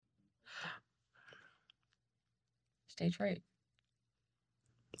Stage fright.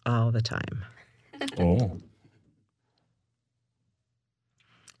 all the time. Oh,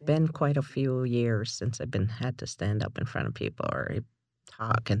 Been quite a few years since I've been had to stand up in front of people or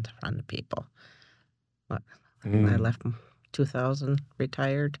talk in front of people. What? I mm. left 2000,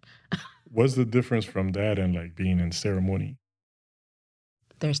 retired. What's the difference from that and like being in ceremony?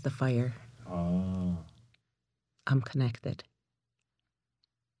 There's the fire. Ah, I'm connected.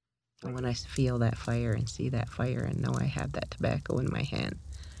 And when I feel that fire and see that fire and know I have that tobacco in my hand,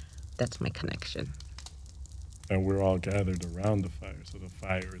 that's my connection. and we're all gathered around the fire, so the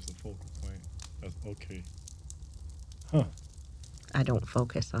fire is the focal point. That's okay. Huh. I don't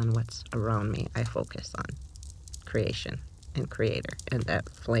focus on what's around me. I focus on creation and creator. And that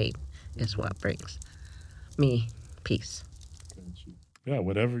flame is what brings me peace. Yeah,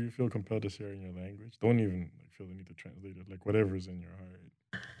 whatever you feel compelled to share in your language. Don't even like, feel the need to translate it. Like whatever's in your heart.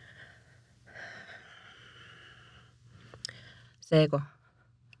 Sego,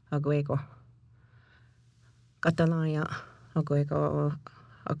 aguego, Catalaya, aguego,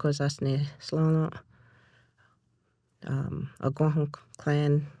 akozasne, slono, Algonquin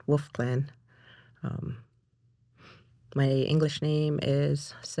clan, Wolf clan. My English name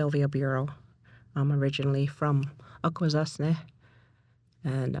is Sylvia Bureau. I'm originally from Akwesasne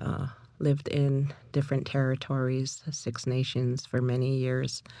and lived in different territories, 6 nations for many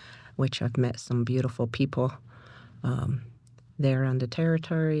years, which I've met some beautiful people there on the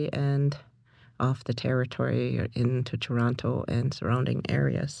territory and off the territory into Toronto and surrounding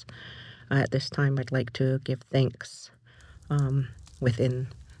areas. At this time, I'd like to give thanks within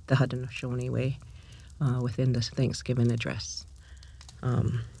the Haudenosaunee way, within the Thanksgiving address.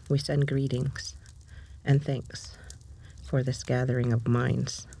 We send greetings and thanks for this gathering of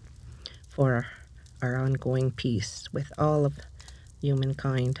minds, for our ongoing peace with all of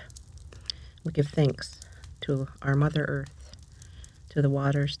humankind. We give thanks to our Mother Earth, to the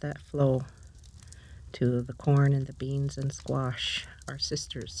waters that flow, to the corn and the beans and squash, our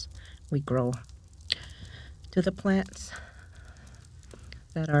sisters we grow, to the plants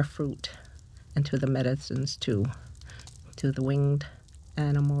that are fruit, and to the medicines too, to the winged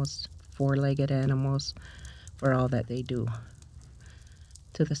animals, 4-legged animals, for all that they do,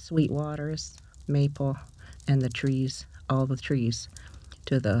 to the sweet waters, maple, and the trees, all the trees,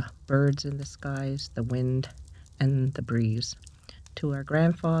 to the birds in the skies, the wind and the breeze, to our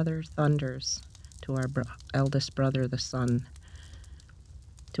grandfather, thunders, to our eldest brother, the sun,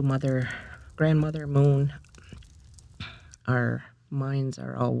 to grandmother, moon. Our minds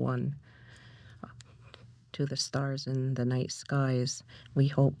are all one. To the stars in the night skies, we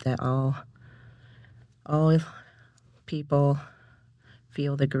hope that all people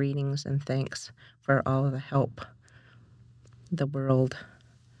feel the greetings and thanks for all the help in the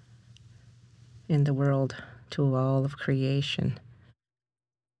world, to all of creation.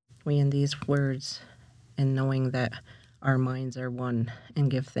 We in these words and knowing that our minds are one and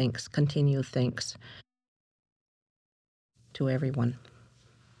give thanks, continue thanks to everyone.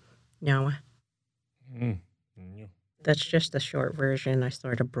 Now, Mm. Yeah. that's just a short version. I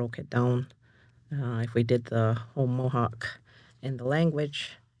sort of broke it down. If we did the whole Mohawk in the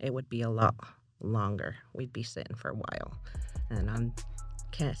language, it would be a lot longer. We'd be sitting for a while. And I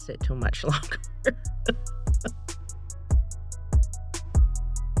can't sit too much longer.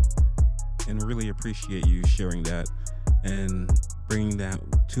 And really appreciate you sharing that and bringing that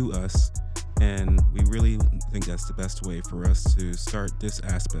to us. And we really think that's the best way for us to start this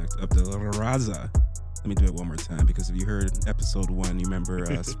aspect of the Raza. Let me do it one more time, because if you heard episode 1, you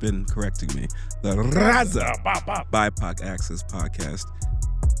remember Spin correcting me. The Raza BIPOC Access Podcast.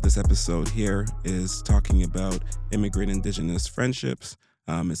 This episode here is talking about immigrant Indigenous friendships.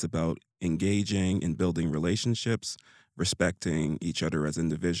 It's about engaging and building relationships, respecting each other as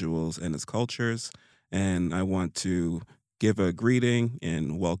individuals and as cultures. And I want to give a greeting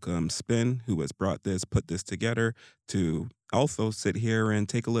and welcome Spin, who has put this together, to also sit here and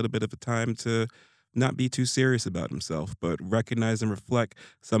take a little bit of a time to not be too serious about himself, but recognize and reflect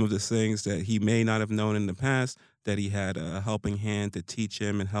some of the things that he may not have known in the past, that he had a helping hand to teach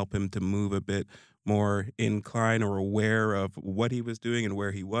him and help him to move a bit more inclined or aware of what he was doing and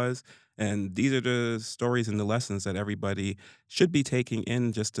where he was. And these are the stories and the lessons that everybody should be taking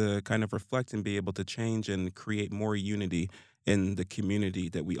in, just to kind of reflect and be able to change and create more unity in the community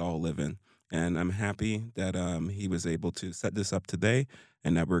that we all live in. And I'm happy that he was able to set this up today,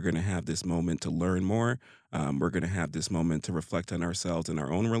 and that we're going to have this moment to learn more. We're going to have this moment to reflect on ourselves and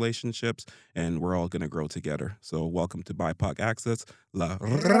our own relationships, and we're all going to grow together. So welcome to BIPOC Access, La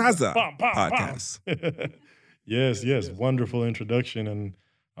Raza podcast. Yes. Wonderful introduction. And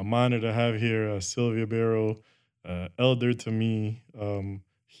I'm honored to have here Sylvia Barrow, elder to me,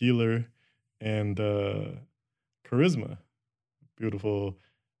 healer, and charisma. Beautiful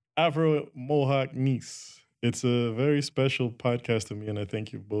Afro Mohawk niece. It's a very special podcast to me, and I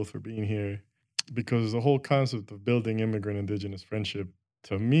thank you both for being here because the whole concept of building immigrant Indigenous friendship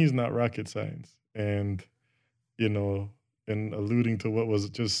to me is not rocket science. And, you know, and alluding to what was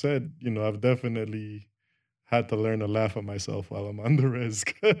just said, I've definitely had to learn to laugh at myself while I'm on the res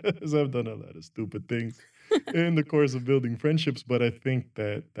because I've done a lot of stupid things in the course of building friendships. But I think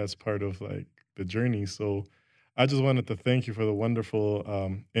that that's part of like the journey. So I just wanted to thank you for the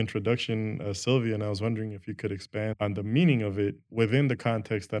wonderful introduction, Sylvia. And I was wondering if you could expand on the meaning of it within the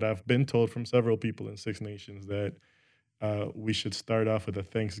context that I've been told from several people in Six Nations that we should start off with a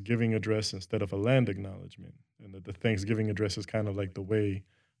Thanksgiving address instead of a land acknowledgement, and that the Thanksgiving address is kind of like the way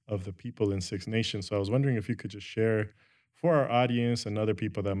of the people in Six Nations. So I was wondering if you could just share for our audience and other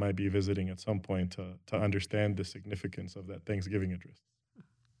people that might be visiting at some point to understand the significance of that Thanksgiving address.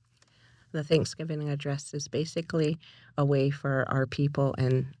 The Thanksgiving address is basically a way for our people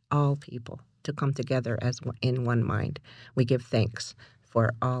and all people to come together as in one mind. We give thanks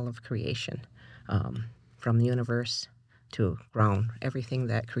for all of creation, from the universe to ground, everything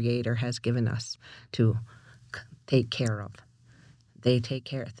that Creator has given us to take care of. They take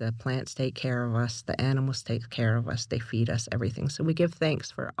care, the plants take care of us, the animals take care of us, they feed us everything. So we give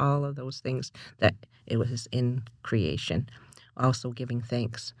thanks for all of those things that it was in creation. Also giving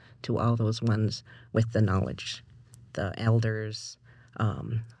thanks to all those ones with the knowledge, the elders,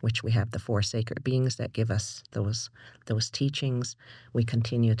 which we have the four sacred beings that give us those teachings. We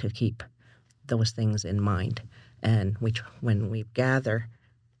continue to keep those things in mind. And when we gather,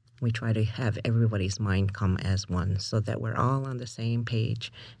 we try to have everybody's mind come as one so that we're all on the same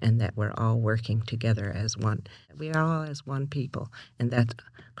page and that we're all working together as one. We are all as one people, and that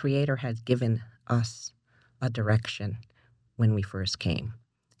Creator has given us a direction when we first came,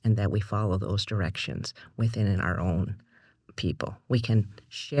 and that we follow those directions within our own people. We can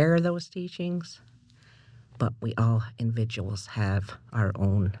share those teachings, but we all individuals have our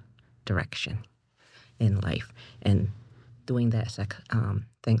own direction in life. And doing that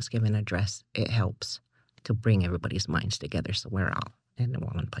Thanksgiving address, it helps to bring everybody's minds together so we're all in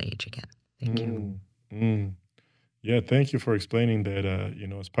one page again. Thank you. Mm. Yeah, thank you for explaining that.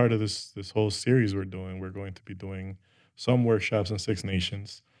 As part of this whole series we're going to be doing some workshops in Six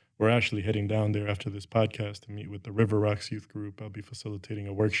Nations. We're actually heading down there after this podcast to meet with the River Rocks Youth Group. I'll be facilitating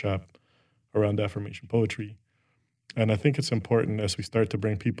a workshop around affirmation poetry. And I think it's important as we start to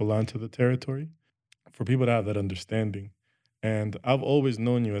bring people onto the territory for people to have that understanding. And I've always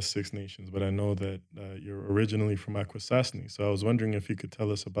known you as Six Nations, but I know that you're originally from Akwesasne. So I was wondering if you could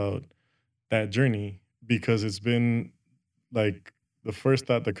tell us about that journey because it's been like the first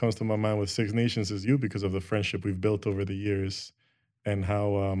thought that comes to my mind with Six Nations is you because of the friendship we've built over the years and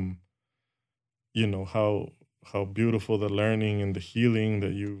how how beautiful the learning and the healing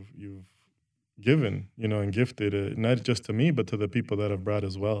that you've given, and gifted, not just to me but to the people that I've brought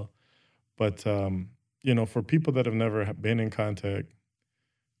as well. But for people that have never been in contact,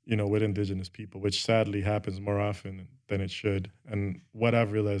 with Indigenous people, which sadly happens more often than it should. And what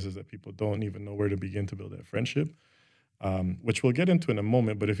I've realized is that people don't even know where to begin to build that friendship, which we'll get into in a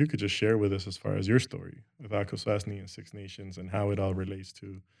moment. But if you could just share with us as far as your story with Akwesasne and Six Nations and how it all relates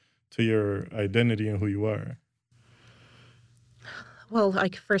to your identity and who you are. Well,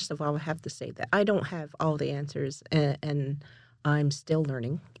 first of all, I have to say that I don't have all the answers, and I'm still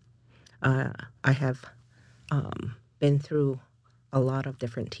learning. I have been through a lot of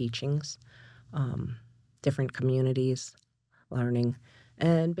different teachings, different communities, learning,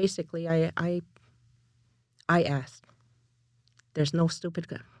 and basically, I ask. There's no stupid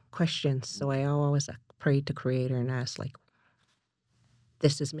questions, so I always pray to Creator and ask, like,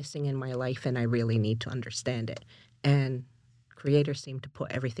 this is missing in my life, and I really need to understand it. And Creator seemed to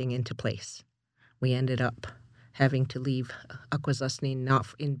put everything into place. We ended up having to leave Akwesasne not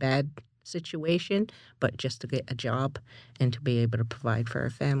in bad situation, but just to get a job and to be able to provide for our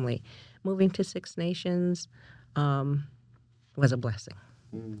family. Moving to Six Nations was a blessing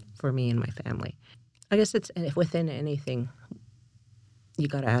for me and my family. I guess it's within anything, you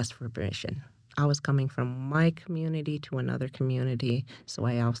got to ask for permission. I was coming from my community to another community, so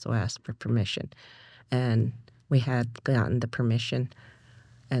I also asked for permission. And we had gotten the permission,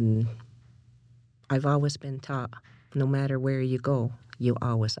 and I've always been taught, no matter where you go, you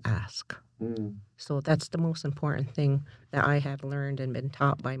always ask. So that's the most important thing that I have learned and been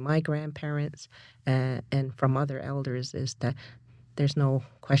taught by my grandparents and from other elders is that there's no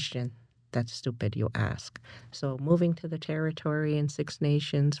question that's stupid, you ask. So moving to the territory in Six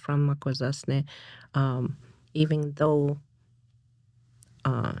Nations from Akwesasne, even though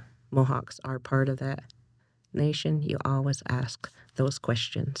Mohawks are part of that nation, you always ask those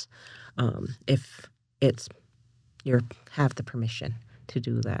questions. If it's you have the permission to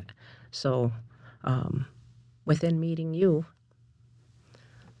do that. So within meeting you,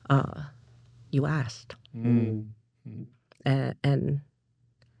 you asked, and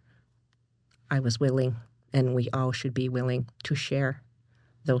I was willing, and we all should be willing to share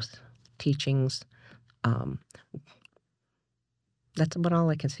those teachings. That's about all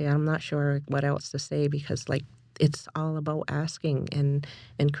I can say. I'm not sure what else to say because, like, it's all about asking,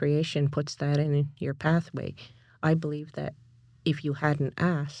 and creation puts that in your pathway. I believe that if you hadn't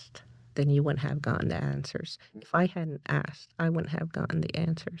asked, then you wouldn't have gotten the answers. If I hadn't asked, I wouldn't have gotten the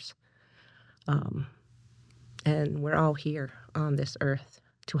answers. And we're all here on this earth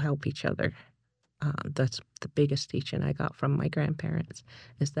to help each other. That's the biggest teaching I got from my grandparents,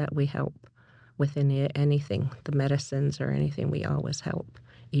 is that we help within anything, the medicines or anything, we always help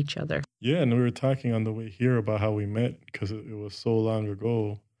each other. Yeah, and we were talking on the way here about how we met because it was so long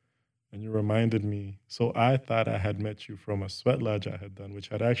ago. And you reminded me. So I thought I had met you from a sweat lodge I had done, which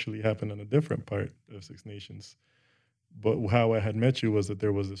had actually happened in a different part of Six Nations. But how I had met you was that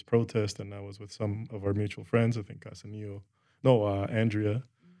there was this protest, and I was with some of our mutual friends. I think Casanillo, no, Andrea,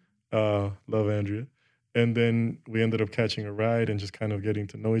 love Andrea, and then we ended up catching a ride and just kind of getting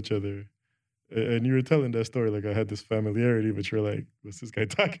to know each other. And you were telling that story like I had this familiarity, but you're like, what's this guy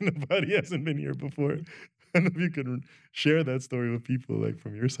talking about? He hasn't been here before. I don't know if you could share that story with people, like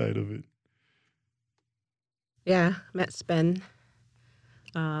from your side of it. Yeah, met Spen.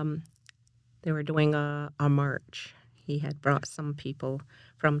 They were doing a march. He had brought some people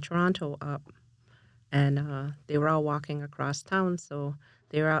from Toronto up, and they were all walking across town. So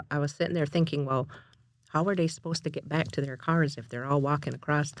I was sitting there thinking, well, how are they supposed to get back to their cars if they're all walking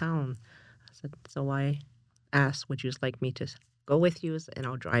across town? So I asked, would you like me to go with you, and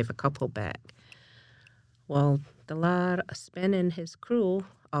I'll drive a couple back? Well, the lad, Spen and his crew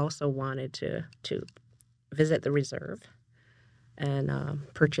also wanted to visit the reserve and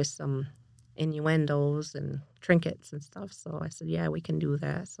purchase some innuendos and trinkets and stuff. So I said, yeah, we can do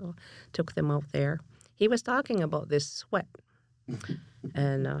that. So took them out there. He was talking about this sweat.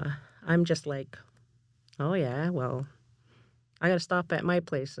 And I'm just like, oh, yeah, well, I got to stop at my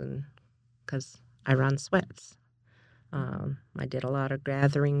place because I run sweats. I did a lot of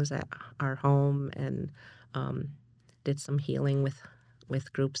gatherings at our home and did some healing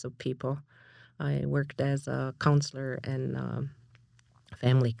with groups of people. I worked as a counselor and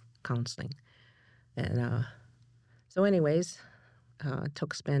family counseling. And so anyways,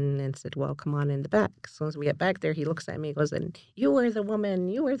 took Spen and said, well, come on in the back. As soon as we get back there, he looks at me and goes, and you were the woman,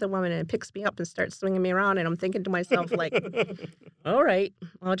 and picks me up and starts swinging me around. And I'm thinking to myself, like, all right,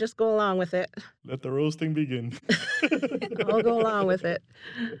 I'll just go along with it. Let the roasting begin. I'll go along with it.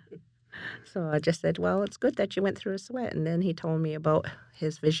 So I just said, well, it's good that you went through a sweat. And then he told me about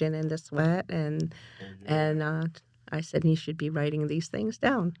his vision in the sweat. And I said, you should be writing these things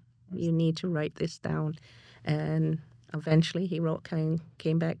down. You need to write this down. And eventually he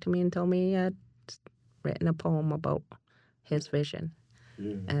came back to me and told me he had written a poem about his vision.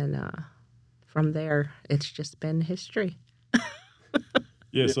 Yeah. And from there, it's just been history.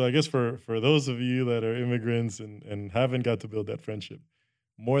 Yeah, so I guess for those of you that are immigrants and haven't got to build that friendship,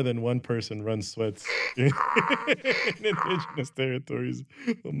 more than one person runs sweats in Indigenous territories.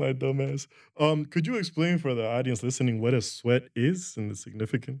 Oh, my dumbass. Could you explain for the audience listening what a sweat is and the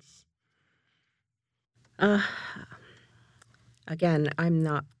significance? Again, I'm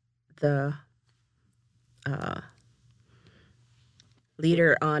not the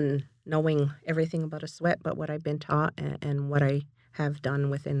leader on knowing everything about a sweat, but what I've been taught and what I have done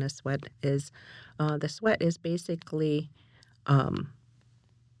within a sweat is the sweat is basically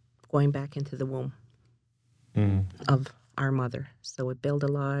going back into the womb of our mother. So we build a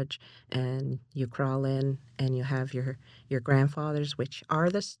lodge and you crawl in and you have your grandfathers, which are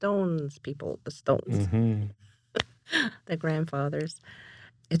the stones, people, the stones. Mm-hmm. The grandfathers.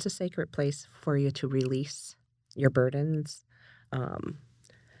 It's a sacred place for you to release your burdens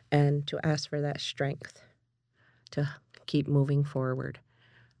and to ask for that strength to keep moving forward.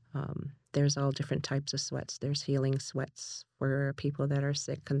 There's all different types of sweats. There's healing sweats for people that are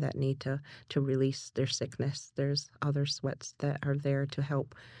sick and that need to release their sickness. There's other sweats that are there to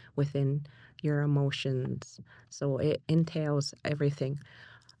help within your emotions. So it entails everything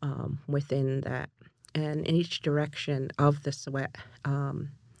within that. And in each direction of the sweat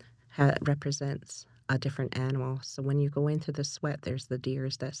represents a different animal. So when you go into the sweat, there's the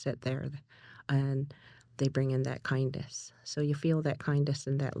deers that sit there. And they bring in that kindness. So you feel that kindness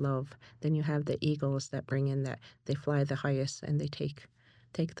and that love. Then you have the eagles that bring in that they fly the highest and they take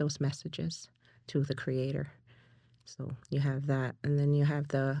those messages to the creator. So you have that, and then you have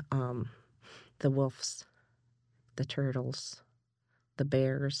the wolves, the turtles, the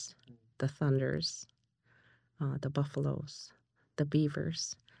bears, the thunders, the buffaloes, the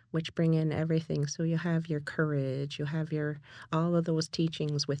beavers, which bring in everything. So you have your courage, you have your all of those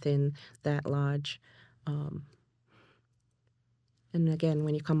teachings within that lodge. Um, and again,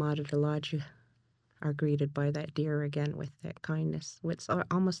 when you come out of the lodge, you are greeted by that deer again with that kindness. It's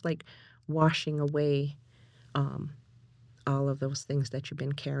almost like washing away um, all of those things that you've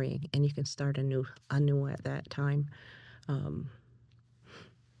been carrying, and you can start anew at that time. Um,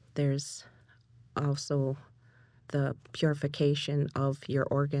 there's also the purification of your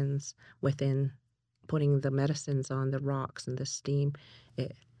organs within putting the medicines on the rocks and the steam.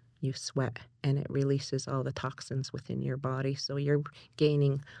 You sweat and it releases all the toxins within your body. So you're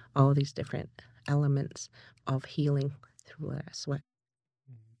gaining all these different elements of healing through that sweat.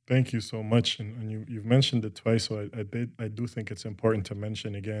 Thank you so much. And you've mentioned it twice, so I do think it's important to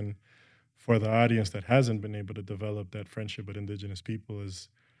mention again for the audience that hasn't been able to develop that friendship with Indigenous people is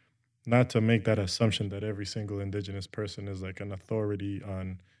not to make that assumption that every single Indigenous person is like an authority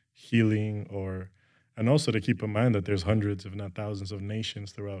on healing and also to keep in mind that there's hundreds, if not thousands, of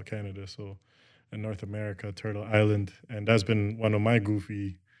nations throughout Canada. So in North America, Turtle Island, and that's been one of my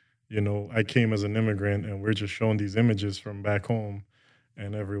goofy, I came as an immigrant and we're just showing these images from back home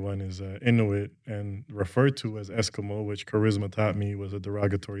and everyone is Inuit and referred to as Eskimo, which Charisma taught me was a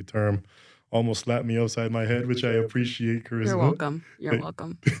derogatory term. Almost slapped me upside my head, which I appreciate, Charisma. You're welcome. You're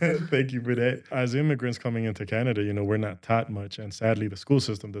welcome. Thank you for that. As immigrants coming into Canada, we're not taught much, and sadly, the school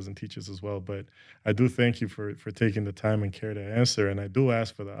system doesn't teach us as well. But I do thank you for taking the time and care to answer, and I do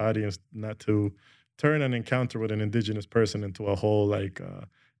ask for the audience not to turn an encounter with an Indigenous person into a whole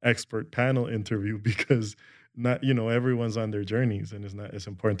expert panel interview because not everyone's on their journeys, and it's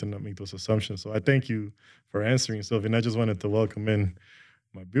important to not make those assumptions. So I thank you for answering, Sylvie. And I just wanted to welcome in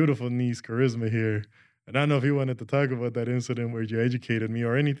my beautiful niece, Charisma, here. And I don't know if you wanted to talk about that incident where you educated me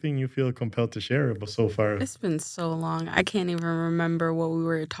or anything you feel compelled to share but so far. It's been so long. I can't even remember what we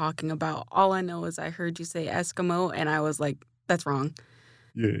were talking about. All I know is I heard you say Eskimo, and I was like, that's wrong.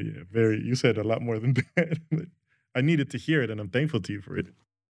 Yeah. You said a lot more than that. I needed to hear it, and I'm thankful to you for it.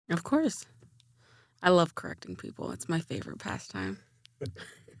 Of course. I love correcting people. It's my favorite pastime.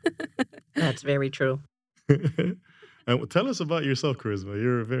 That's very true. And tell us about yourself, Charisma.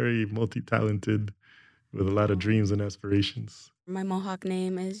 You're very multi-talented with a lot of dreams and aspirations. My Mohawk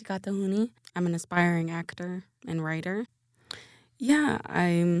name is Gatahuni. I'm an aspiring actor and writer. Yeah,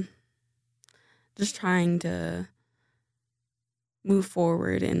 I'm just trying to move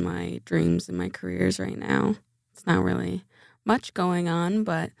forward in my dreams and my careers right now. It's not really much going on,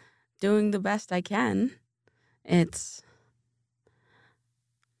 but doing the best I can. It's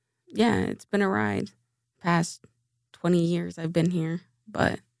been a ride. Past 20 years I've been here,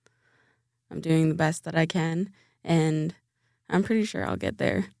 but I'm doing the best that I can, and I'm pretty sure I'll get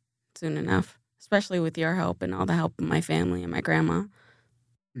there soon enough, especially with your help and all the help of my family and my grandma.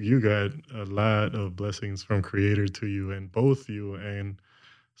 You got a lot of blessings from Creator to you, and both you and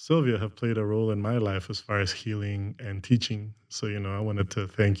Sylvia have played a role in my life as far as healing and teaching. So, I wanted to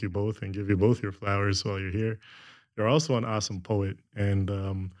thank you both and give you both your flowers while you're here. You're also an awesome poet, and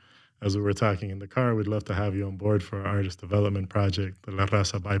as we were talking in the car, we'd love to have you on board for our artist development project, the La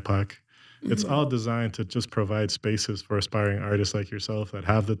Raza BIPOC. Mm-hmm. It's all designed to just provide spaces for aspiring artists like yourself that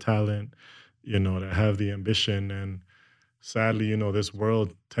have the talent, that have the ambition. And sadly, this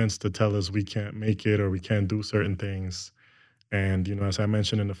world tends to tell us we can't make it or we can't do certain things. And, as I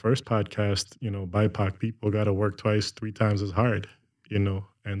mentioned in the first podcast, BIPOC people got to work twice, 3 times as hard,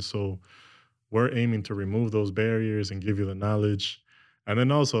 And so we're aiming to remove those barriers and give you the knowledge and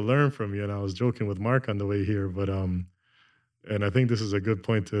then also learn from you. And I was joking with Mark on the way here, but and I think this is a good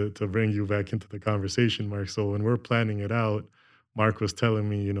point to bring you back into the conversation, Mark. So when we're planning it out, Mark was telling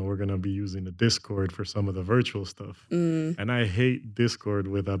me, we're going to be using the Discord for some of the virtual stuff. And I hate Discord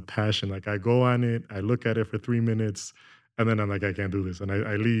with a passion. Like I go on it, I look at it for 3 minutes, and then I'm like, I can't do this. And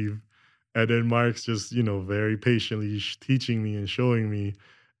I leave. And then Mark's just, very patiently teaching me and showing me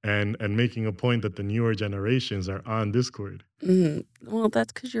and making a point that the newer generations are on Discord. Mm-hmm. Well,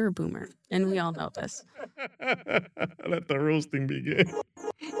 that's because you're a boomer, and we all know this. Let the roasting begin.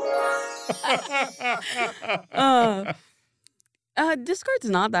 Discord's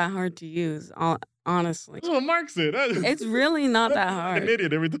not that hard to use, honestly. That's what Mark said. It's really not that hard. I'm an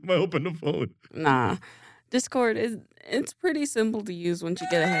idiot every time I open the phone. Nah. Discord it's pretty simple to use once you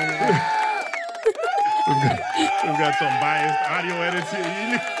get a hang of it. We've got some biased audio edits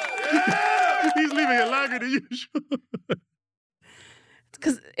here. He's leaving it longer than usual.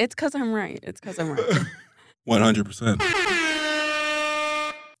 It's because I'm right. It's because I'm right. 100%.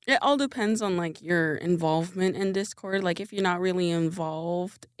 It all depends on like your involvement in Discord. Like if you're not really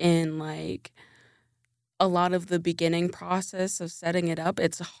involved in like a lot of the beginning process of setting it up,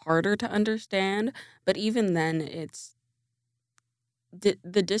 it's harder to understand. But even then, it's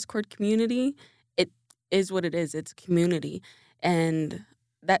the Discord community. It is what it is. It's a community, and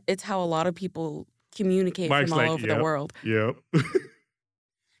that it's how a lot of people communicate Mike's from all like, over the yep, world. Yep.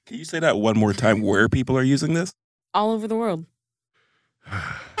 Can you say that one more time where people are using this? All over the world.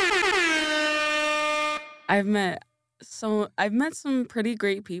 I've met some pretty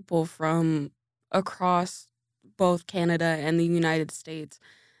great people from across both Canada and the United States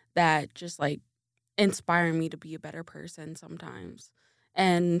that just like inspire me to be a better person sometimes.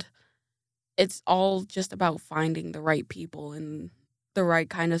 And it's all just about finding the right people and the right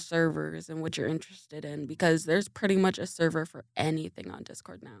kind of servers and what you're interested in, because there's pretty much a server for anything on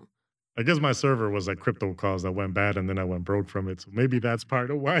Discord now. I guess my server was like crypto calls that went bad and then I went broke from it. So maybe that's part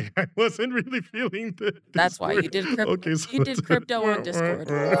of why I wasn't really feeling the That's why you did crypto. Okay, so You did crypto on Discord.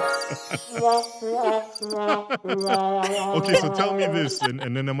 Okay, so tell me this, and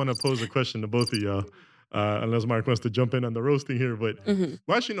then I'm going to pose a question to both of y'all, unless Mark wants to jump in on the roasting here. But Mhm.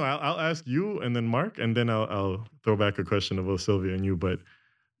 well, actually, no, I'll ask you and then Mark, and then I'll throw back a question to both Sylvia and you. But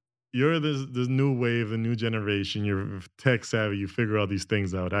you're this new wave, the new generation. You're tech savvy. You figure all these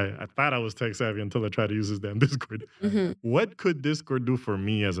things out. I thought I was tech savvy until I tried to use this damn Discord. Mhm. What could Discord do for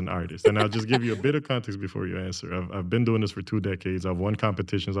me as an artist? And I'll just give you a bit of context before you answer. I've been doing this for 2 decades. I've won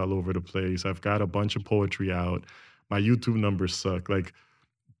competitions all over the place. I've got a bunch of poetry out. My YouTube numbers suck.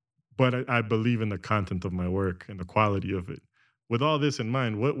 But I believe in the content of my work and the quality of it. With all this in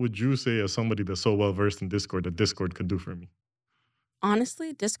mind, what would you say as somebody that's so well versed in Discord that Discord could do for me?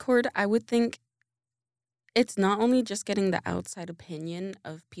 Honestly, Discord, I would think it's not only just getting the outside opinion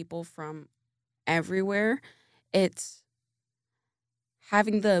of people from everywhere, it's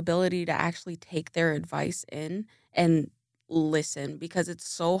having the ability to actually take their advice in and listen, because it's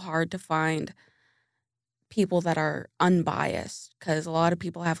so hard to find people that are unbiased, because a lot of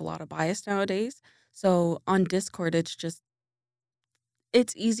people have a lot of bias nowadays. So on Discord, it's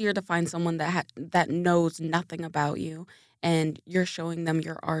easier to find someone that knows nothing about you, and you're showing them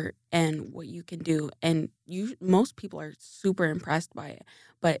your art and what you can do, and most people are super impressed by it.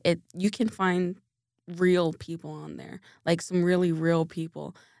 But you can find real people on there, like some really real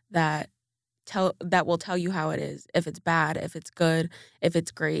people that will tell you how it is, if it's bad, if it's good, if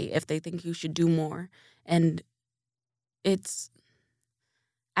it's great, if they think you should do more. And it's,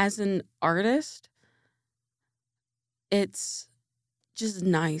 as an artist, it's just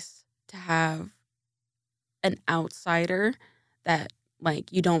nice to have an outsider that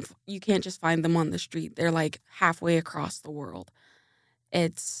like you can't just find them on the street. They're like halfway across the world.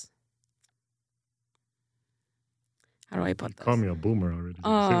 It's, how do I put this? Call me a boomer already. You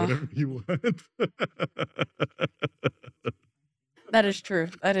can say whatever you want. That is true.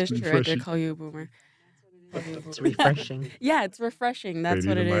 That is true. I Refreshing. did call you a boomer. It's refreshing. Yeah, it's refreshing. That's Great,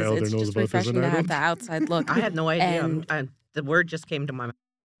 what it even my is. elder It's knows just about this refreshing and to I have don't. the outside look. I had no idea. And The word just came to my mouth.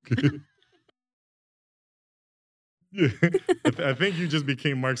 Yeah. I think you just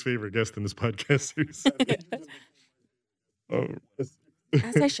became Mark's favorite guest in this podcast series.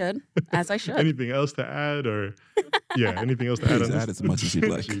 as I should. As I should. Anything else to add, or anything else to add Please on this? add as much as you'd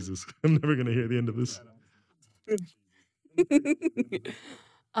like. Jesus, I'm never gonna hear the end of this. Please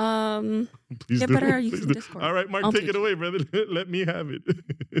Get do. better at Please using do. Discord. All right, Mark, I'll take teach it you. away, brother. Let me have it.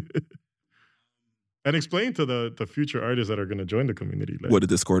 And explain to the future artists that are going to join the community. Like, What the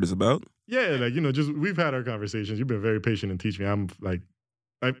Discord is about? yeah, just we've had our conversations. You've been very patient and teach me. I'm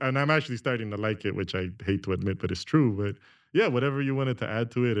actually starting to like it, which I hate to admit, but it's true. But yeah, whatever you wanted to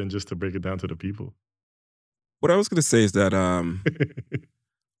add to it, and just to break it down to the people. What I was going to say is that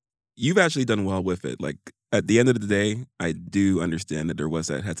you've actually done well with it. Like, at the end of the day, I do understand that there was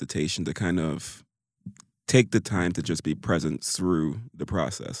that hesitation to kind of take the time to just be present through the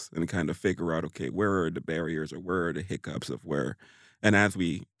process and kind of figure out, okay, where are the barriers or where are the hiccups of where. And as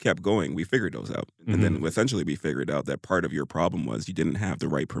we kept going, we figured those out. And then essentially we figured out that part of your problem was you didn't have the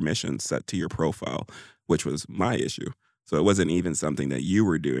right permissions set to your profile, which was my issue. So it wasn't even something that you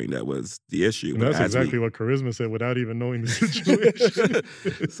were doing that was the issue. And that's exactly what Charisma said without even knowing the situation.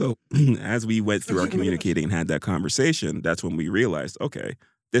 So as we went through our communicating and had that conversation, that's when we realized, okay,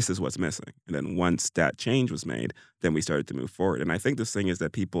 this is what's missing. And then once that change was made, then we started to move forward. And I think this thing is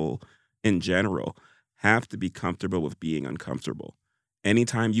that people in general have to be comfortable with being uncomfortable.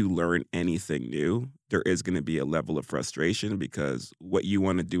 anytime you learn anything new, there is going to be a level of frustration because what you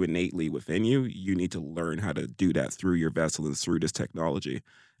want to do innately within you, you need to learn how to do that through your vessel and through this technology.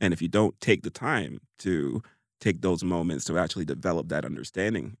 And if you don't take the time to take those moments to actually develop that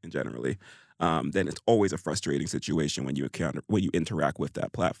understanding, and generally, then it's always a frustrating situation when you interact with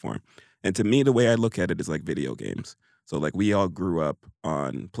that platform. And to me, the way I look at it is like video games. So like we all grew up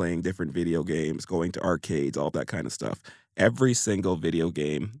on playing different video games, going to arcades, all that kind of stuff. Every single video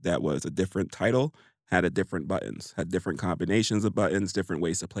game that was a different title had a different buttons, had different combinations of buttons, different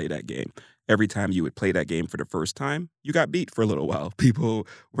ways to play that game. Every time you would play that game for the first time, you got beat for a little while. People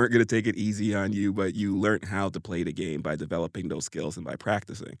weren't going to take it easy on you, but you learned how to play the game by developing those skills and by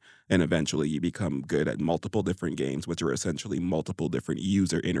practicing. And eventually you become good at multiple different games, which are essentially multiple different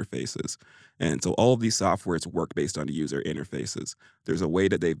user interfaces. And so all of these softwares work based on the user interfaces. There's a way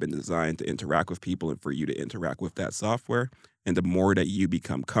that they've been designed to interact with people and for you to interact with that software. And the more that you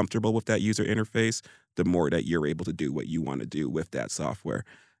become comfortable with that user interface, the more that you're able to do what you want to do with that software.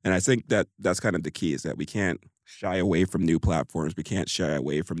 And I think that that's kind of the key, is that we can't shy away from new platforms. We can't shy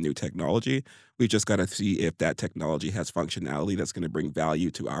away from new technology. We just got to see if that technology has functionality that's going to bring value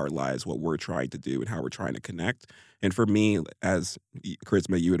to our lives, what we're trying to do and how we're trying to connect. And for me, as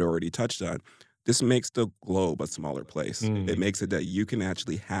Charisma, you had already touched on, this makes the globe a smaller place. It makes it that you can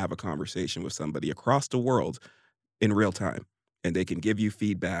actually have a conversation with somebody across the world in real time, and they can give you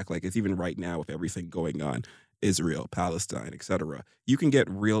feedback. Like it's even right now with everything going on, Israel, Palestine, etc. You can get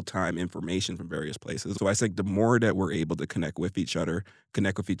real-time information from various places. So I think the more that we're able to connect with each other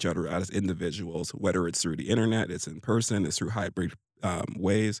as individuals, whether it's through the internet, it's in person, it's through hybrid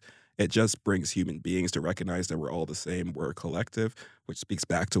ways, it just brings human beings to recognize that we're all the same, we're a collective, which speaks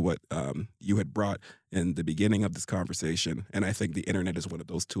back to what you had brought in the beginning of this conversation. And I think the internet is one of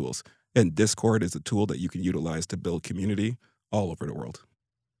those tools. And Discord is a tool that you can utilize to build community all over the world.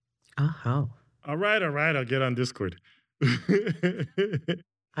 Uh-huh. All right. I'll get on Discord.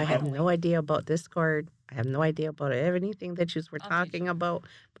 I have no idea about Discord. I have no idea about anything that you were I'll teach talking you. about.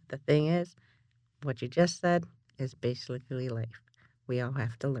 But the thing is, what you just said is basically life. We all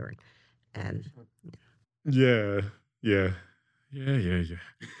have to learn. And Yeah.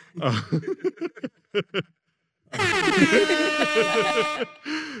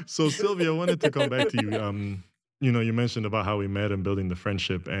 So Sylvia, I wanted to come back to you. You mentioned about how we met and building the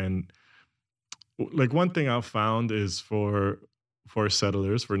friendship, and like one thing I've found is for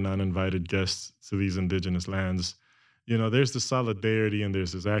settlers, for non-invited guests to these indigenous lands, there's the solidarity and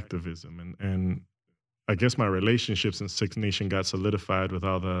there's this activism, and I guess my relationships in Six Nation got solidified with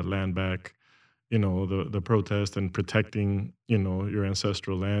all the land back, the protest and protecting, your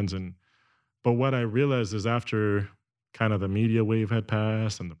ancestral lands. But what I realized is after kind of the media wave had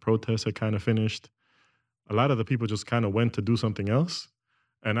passed and the protests had kind of finished, a lot of the people just kind of went to do something else.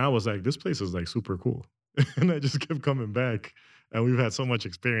 And I was like, this place is like super cool. And I just kept coming back. And we've had so much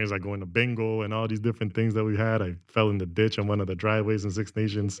experience, like going to bingo and all these different things that we had. I fell in the ditch on one of the driveways in Six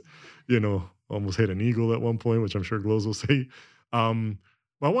Nations, almost hit an eagle at one point, which I'm sure Glows will say. But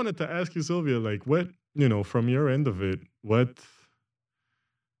I wanted to ask you, Sylvia, like what, from your end of it, what,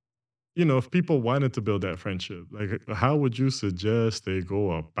 if people wanted to build that friendship, like how would you suggest they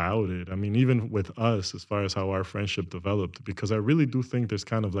go about it? I mean, even with us, as far as how our friendship developed, because I really do think there's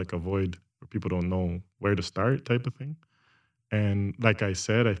kind of like a void where people don't know where to start type of thing. And like I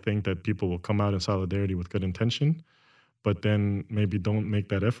said, I think that people will come out in solidarity with good intention, but then maybe don't make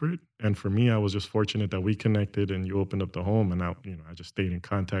that effort. And for me, I was just fortunate that we connected and you opened up the home, and I just stayed in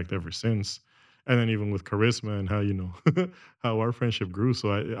contact ever since. And then even with Charisma and how, how our friendship grew.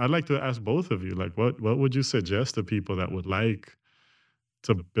 So I'd like to ask both of you, like, what would you suggest to people that would like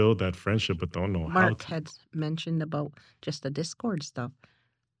to build that friendship but don't know how Mark to? had mentioned about just the Discord stuff,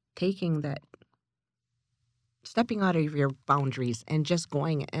 taking that, stepping out of your boundaries and just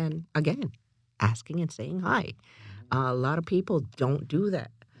going and, again, asking and saying hi. A lot of people don't do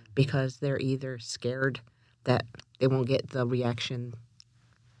that because they're either scared that they won't get the reaction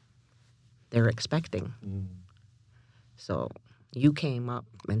they're expecting. So you came up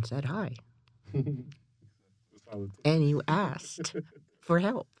and said hi, and you asked for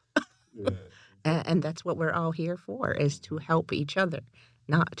help. And that's what we're all here for, is to help each other,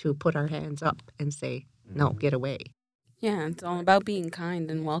 not to put our hands up and say, no, get away. Yeah, it's all about being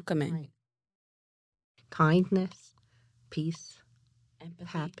kind and welcoming. Right. Kindness, peace,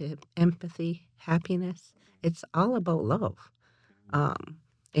 empathy, happiness. It's all about love.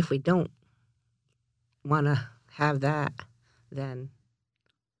 If we don't want to have that, then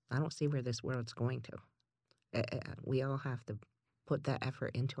I don't see where this world's going to. We all have to put that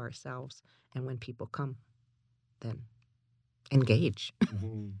effort into ourselves. And when people come, then engage,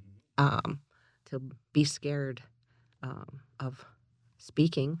 Mhm. to be scared of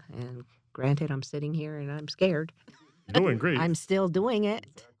speaking. And granted, I'm sitting here and I'm scared. You're doing great. I'm still doing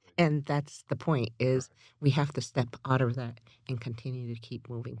it. And that's the point, is we have to step out of that and continue to keep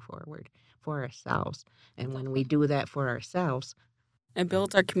moving forward for ourselves. And when we do that for ourselves, It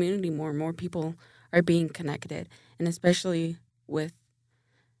builds our community more and more people are being connected, and especially with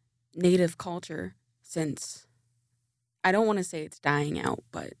Native culture, since I don't want to say it's dying out,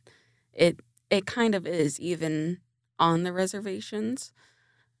 but it kind of is. Even on the reservations,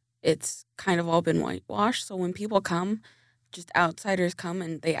 it's kind of all been whitewashed. So when people come, just outsiders come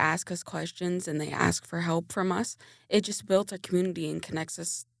and they ask us questions and they ask for help from us, it just builds our community and connects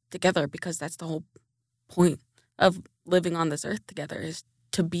us together, because that's the whole point of living on this earth together, is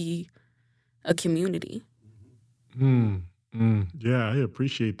to be a community. Yeah, I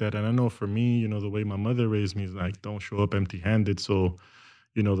appreciate that. And I know for me, the way my mother raised me is like, don't show up empty handed. So,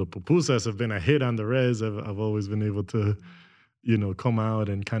 the pupusas have been a hit on the res. I've always been able to, come out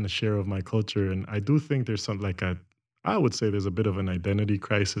and kind of share of my culture. And I do think there's some, like, I would say there's a bit of an identity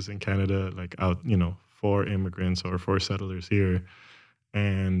crisis in Canada, like out, for immigrants or for settlers here,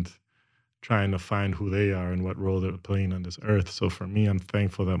 and trying to find who they are and what role they're playing on this earth. So for me, I'm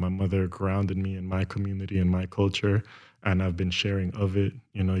thankful that my mother grounded me in my community and my culture, and I've been sharing of it.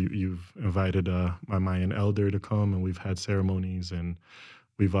 You've invited my Mayan elder to come, and we've had ceremonies, and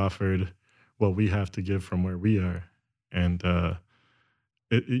we've offered what we have to give from where we are. And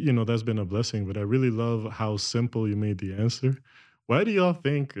that's been a blessing. But I really love how simple you made the answer. Why do y'all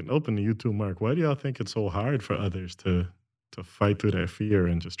think, and open to you too, Mark, why do y'all think it's so hard for others to fight through that fear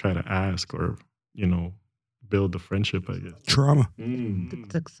and just try to ask, or, build the friendship, I guess? Trauma.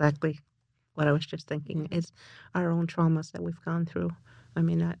 that's exactly what I was just thinking, is our own traumas that we've gone through. I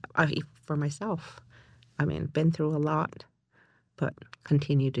mean, I for myself, been through a lot, but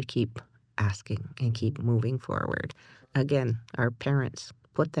continue to keep asking and keep moving forward. Again, our parents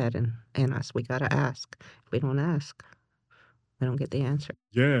put that in us. We got to ask. If we don't ask, we don't get the answer.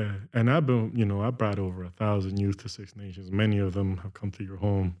 Yeah, and I've been, I brought over 1,000 youth to Six Nations. Many of them have come to your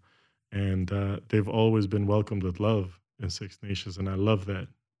home, and they've always been welcomed with love in Six Nations, and I love that.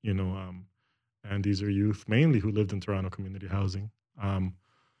 And these are youth mainly who lived in Toronto community housing,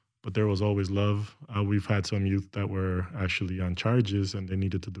 but there was always love. We've had some youth that were actually on charges, and they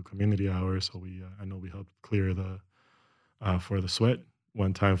needed to do community hours, so I know we helped clear the for the sweat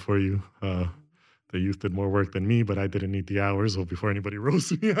one time for you. The youth did more work than me, but I didn't need the hours. So before anybody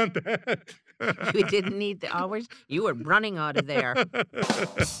roasts me on that, You didn't need the hours. You were running out of there.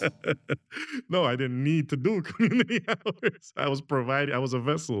 No, I didn't need to do community hours. I was providing. I was a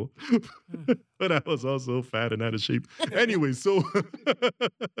vessel, but I was also fat and out of shape. Anyway, so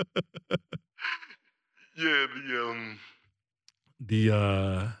yeah,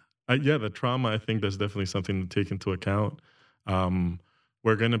 the trauma. I think that's definitely something to take into account. Um,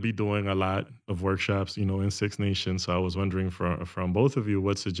 we're going to be doing a lot of workshops, in Six Nations. So I was wondering from both of you,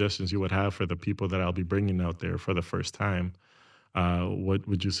 what suggestions you would have for the people that I'll be bringing out there for the first time. What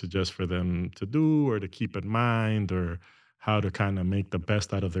would you suggest for them to do, or to keep in mind, or how to kind of make the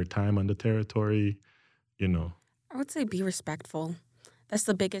best out of their time on the territory? I would say be respectful. That's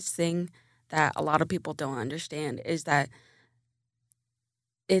the biggest thing that a lot of people don't understand, is that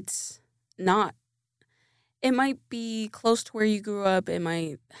it's not, it might be close to where you grew up, it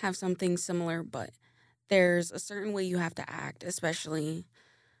might have something similar, but there's a certain way you have to act. Especially,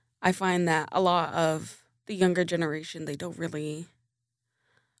 I find that a lot of the younger generation, they don't really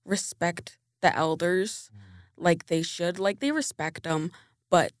respect the elders like they should. Like, they respect them,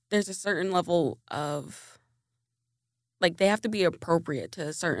 but there's a certain level of, like, they have to be appropriate to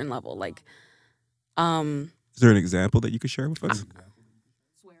a certain level. Like, Is there an example that you could share with us?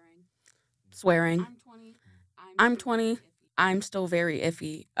 swearing. I'm 20. I'm still very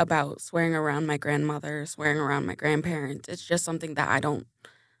iffy about swearing around my grandmother, swearing around my grandparents. It's just something that I don't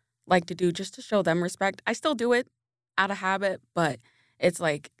like to do, just to show them respect. I still do it out of habit, but it's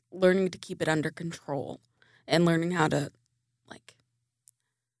like learning to keep it under control and learning how to, like,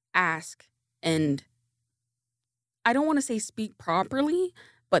 ask. And I don't want to say speak properly,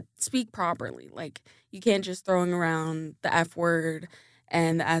 but speak properly. Like, you can't just throwing around the F word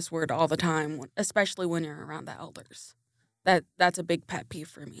and the S word all the time, especially when you're around the elders. That's a big pet peeve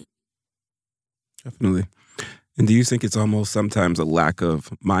for me. Definitely. And do you think it's almost sometimes a lack of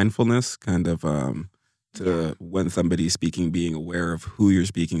mindfulness, kind of when somebody's speaking, being aware of who you're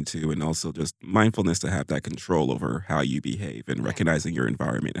speaking to, and also just mindfulness to have that control over how you behave and recognizing your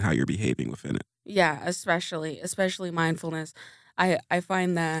environment and how you're behaving within it? Yeah, especially mindfulness. I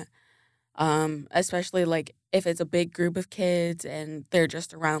find that Especially like if it's a big group of kids and they're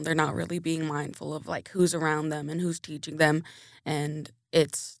just around, they're not really being mindful of like who's around them and who's teaching them, and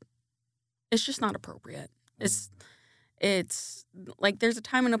it's just not appropriate. It's like there's a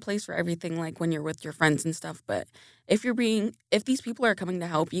time and a place for everything, like when you're with your friends and stuff, but if these people are coming to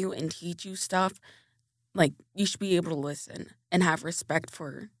help you and teach you stuff, like you should be able to listen and have respect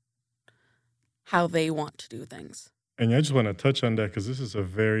for how they want to do things. And I just want to touch on that because this is a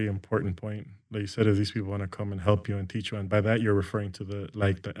very important point. Like you said, if these people want to come and help you and teach you, and by that you're referring to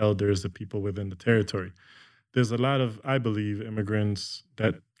the elders, the people within the territory. There's a lot of, I believe, immigrants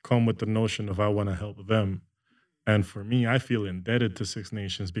that come with the notion of I want to help them. And for me, I feel indebted to Six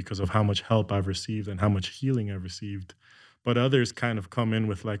Nations because of how much help I've received and how much healing I've received. But others kind of come in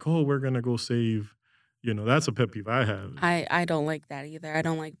with like, oh, we're gonna go save. That's a pet peeve I have. I don't like that either. I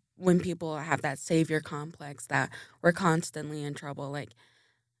don't like when people have that savior complex that we're constantly in trouble. Like,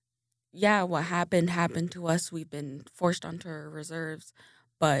 yeah, what happened to us. We've been forced onto our reserves,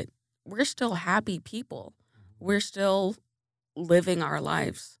 but we're still happy people. We're still living our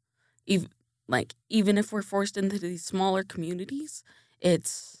lives. Even if we're forced into these smaller communities,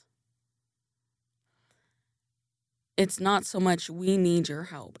 it's not so much we need your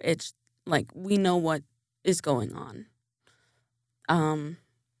help. It's like we know what is going on.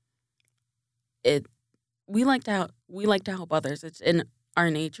 It we like to help others. It's in our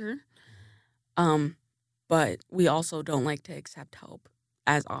nature. But we also don't like to accept help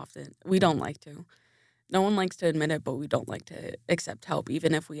as often. We don't like to. No one likes to admit it, but we don't like to accept help,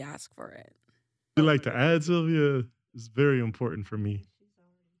 even if we ask for it. You like to add, Sylvia? It's very important for me.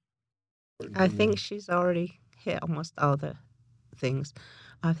 I think she's already hit almost all the things.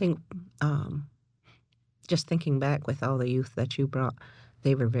 I think just thinking back with all the youth that you brought,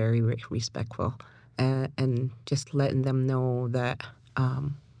 they were very respectful, and just letting them know that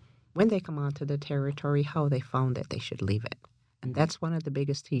when they come onto the territory, how they found it, they should leave it. And that's one of the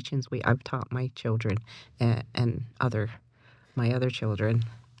biggest teachings I've taught my children and my other children,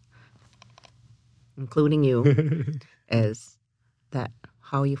 including you, is that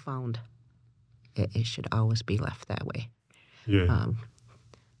how you found it should always be left that way. Yeah.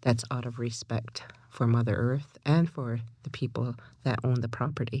 That's out of respect for Mother Earth and for the people that own the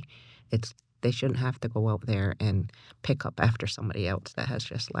property. They shouldn't have to go out there and pick up after somebody else that has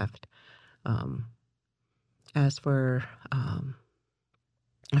just left. As for,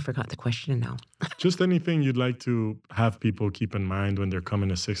 I forgot the question now. Just anything you'd like to have people keep in mind when they're coming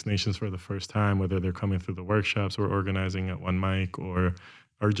to Six Nations for the first time, whether they're coming through the workshops we're organizing at One Mic or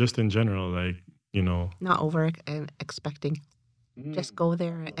just in general, like, Not over expecting. Just go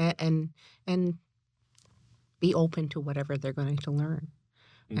there and be open to whatever they're going to learn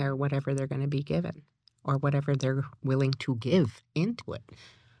or whatever they're going to be given or whatever they're willing to give into it.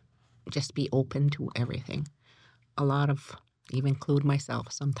 Just be open to everything. A lot of, even include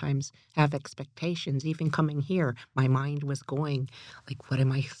myself, sometimes have expectations. Even coming here, my mind was going, like, what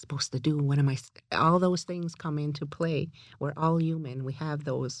am I supposed to do? All those things come into play. We're all human. We have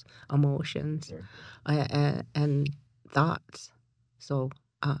those emotions and thoughts. So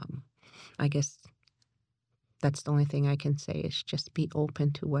I guess that's the only thing I can say is just be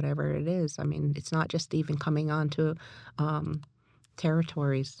open to whatever it is. I mean, it's not just even coming onto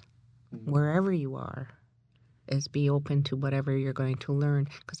territories, wherever you are, is be open to whatever you're going to learn.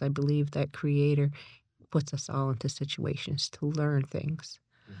 Because I believe that Creator puts us all into situations to learn things,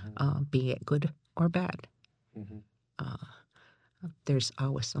 be it good or bad. There's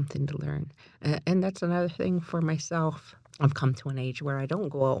always something to learn. And that's another thing for myself. I've come to an age where I don't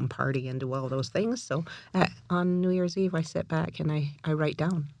go out and party and do all those things. So on New Year's Eve, I sit back and I write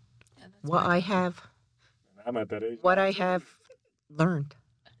down what I have. I'm at that age. What I have learned.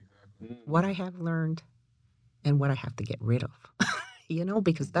 What I have learned and what I have to get rid of.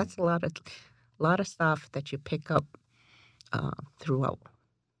 Because that's a lot of stuff that you pick up throughout.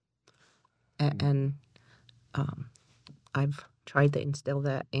 And I've tried to instill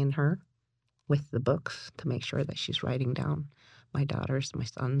that in her with the books to make sure that she's writing down. My daughters, my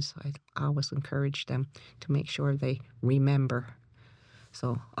sons, I always encourage them to make sure they remember.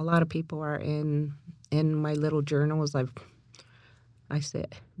 So a lot of people are in my little journals. I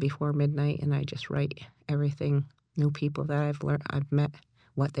sit before midnight and I just write everything, new people that I've met,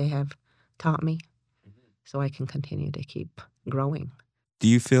 what they have taught me, so I can continue to keep growing. Do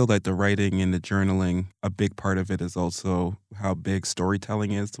you feel like the writing and the journaling, a big part of it is also how big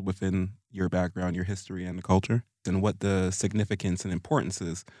storytelling is within your background, your history, and the culture, and what the significance and importance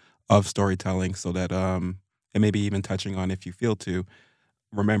is of storytelling, so that, and maybe even touching on, if you feel to,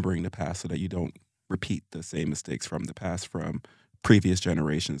 remembering the past so that you don't repeat the same mistakes from the past, from previous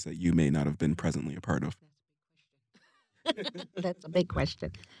generations that you may not have been presently a part of? That's a big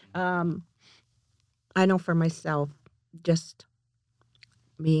question. I know for myself, just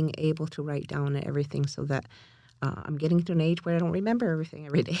being able to write down everything so that I'm getting to an age where I don't remember everything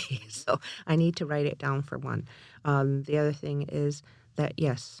every day. So I need to write it down for one. The other thing is that,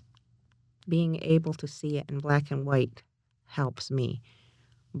 yes, being able to see it in black and white helps me.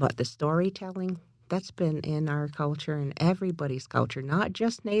 But the storytelling, that's been in our culture and everybody's culture, not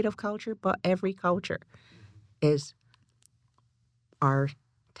just Native culture, but every culture, is our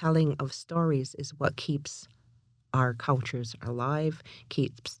telling of stories is what keeps our cultures alive,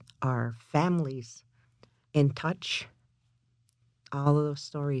 keeps our families in touch. All of those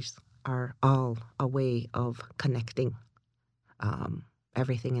stories are all a way of connecting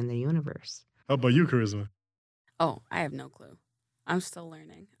everything in the universe. How about you, Charisma? Oh, I have no clue. I'm still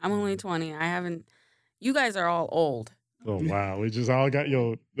learning. I'm only 20. I haven't. You guys are all old. Oh wow, we just all got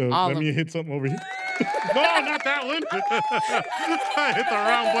All let of me you. hit something over here. No, not that one. I hit the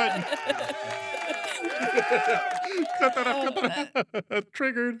wrong button. Cut that up.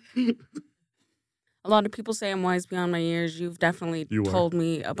 Triggered. A lot of people say I'm wise beyond my years. You've definitely You are. told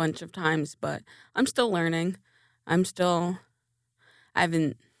me a bunch of times, but I'm still learning. I'm still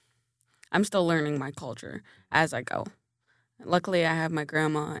learning my culture as I go. Luckily, I have my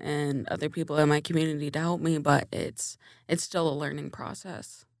grandma and other people in my community to help me, but it's still a learning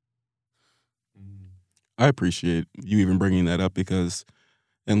process. I appreciate you even bringing that up because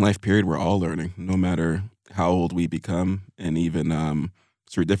in life period, we're all learning, no matter how old we become. And even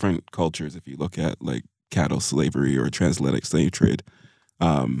through different cultures, if you look at like cattle slavery or transatlantic slave trade,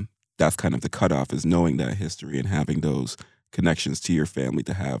 that's kind of the cutoff, is knowing that history and having those connections to your family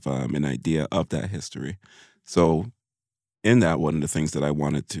to have an idea of that history. So in that, one of the things that I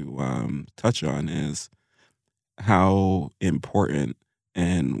wanted to touch on is how important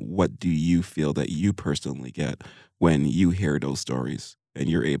and what do you feel that you personally get when you hear those stories and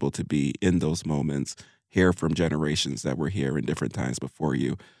you're able to be in those moments, hear from generations that were here in different times before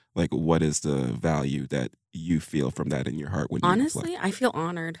you? Like, what is the value that you feel from that in your heart when you Honestly, reflect? I feel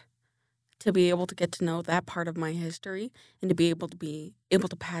honored to be able to get to know that part of my history and to be able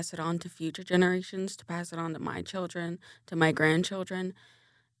to pass it on to future generations, to pass it on to my children, to my grandchildren.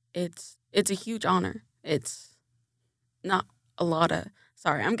 It's a huge honor. It's not a lot of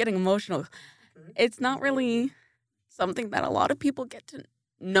sorry, I'm getting emotional. It's not really something that a lot of people get to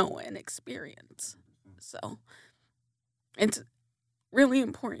know and experience. So it's really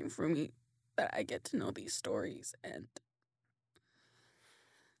important for me that I get to know these stories, and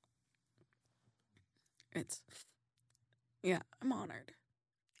it's I'm honored.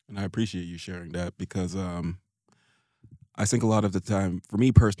 And I appreciate you sharing that because I think a lot of the time, for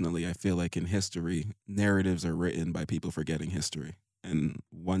me personally, I feel like in history, narratives are written by people forgetting history. And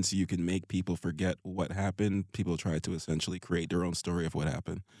once you can make people forget what happened, people try to essentially create their own story of what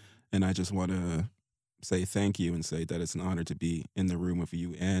happened. And I just want to say thank you and say that it's an honor to be in the room with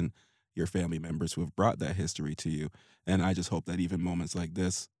you and your family members who have brought that history to you. And I just hope that even moments like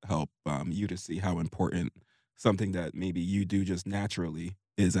this help you to see how important something that maybe you do just naturally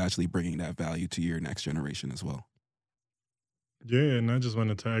is actually bringing that value to your next generation as well. Yeah, and I just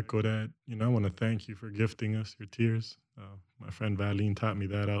wanted to echo that. I want to thank you for gifting us your tears. My friend Valine taught me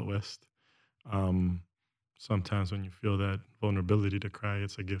that out west. Um, Sometimes when you feel that vulnerability to cry,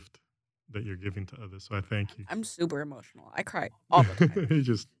 it's a gift that you're giving to others. So I thank you. I'm super emotional. I cry all the time. He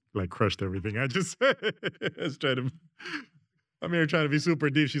just like crushed everything I just said. I was trying to. I'm here trying to be super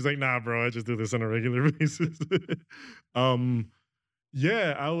deep. She's like, nah, bro, I just do this on a regular basis. um,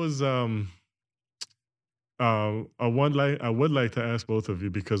 yeah, I was. I would like to ask both of you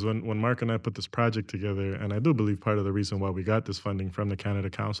because when Mark and I put this project together, and I do believe part of the reason why we got this funding from the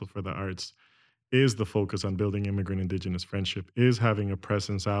Canada Council for the Arts is the focus on building immigrant Indigenous friendship, is having a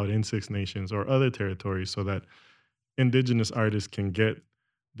presence out in Six Nations or other territories so that Indigenous artists can get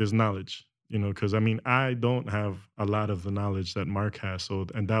this knowledge. Because I mean, I don't have a lot of the knowledge that Mark has. So,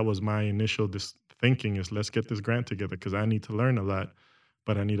 and that was my initial thinking is let's get this grant together because I need to learn a lot,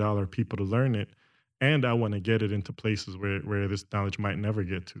 but I need all our people to learn it. And I want to get it into places where this knowledge might never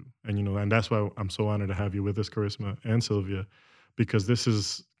get to. And that's why I'm so honored to have you with us, Charisma and Sylvia, because this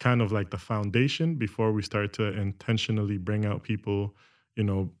is kind of like the foundation before we start to intentionally bring out people,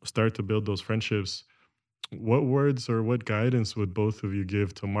 start to build those friendships. What words or what guidance would both of you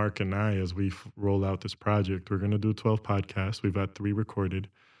give to Mark and I as we roll out this project? We're going to do 12 podcasts. We've got 3 recorded.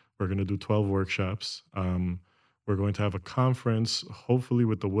 We're going to do 12 workshops. We're going to have a conference, hopefully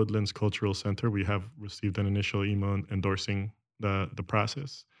with the Woodlands Cultural Center. We have received an initial email endorsing the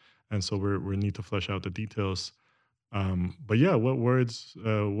process. And so we need to flesh out the details. But yeah, what words,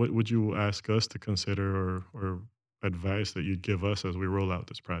 what would you ask us to consider or advice that you'd give us as we roll out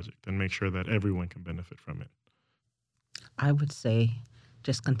this project and make sure that everyone can benefit from it? I would say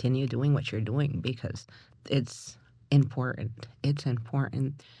just continue doing what you're doing because it's important. It's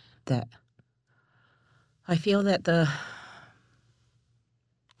important that I feel that the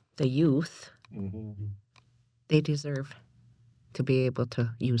youth, Mm-hmm. they deserve to be able to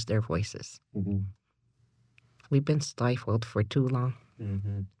use their voices. Mm-hmm. We've been stifled for too long,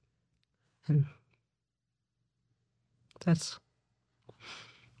 Mm-hmm. and that's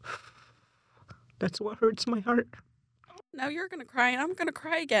what hurts my heart. Now you're going to cry and I'm going to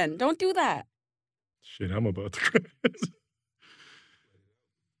cry again. Don't do that. Shit, I'm about to cry.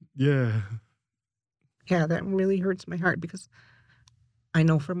 Yeah. Yeah, that really hurts my heart because I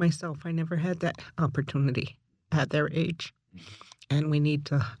know for myself I never had that opportunity at their age. And we need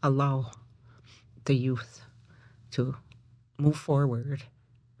to allow the youth to move forward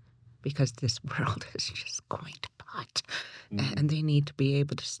because this world is just going to pot. Mhm. And they need to be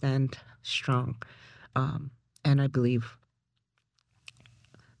able to stand strong. And I believe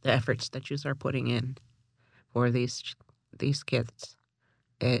the efforts that you are putting in for these kids,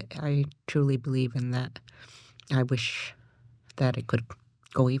 I truly believe in that. I wish that it could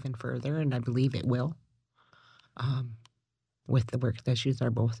go even further, and I believe it will, with the work that you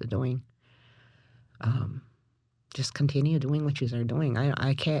are both doing. Just continue doing what you are doing.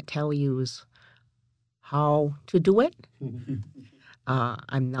 I can't tell you how to do it.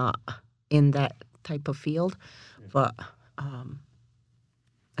 I'm not in that type of field, but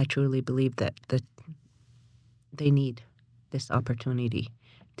I truly believe that they need this opportunity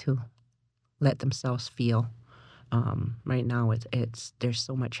to let themselves feel. Right now, it's there's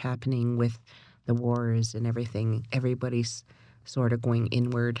so much happening with the wars and everything. Everybody's sort of going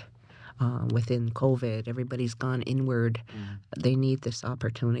inward. Within COVID, everybody's gone inward. They need this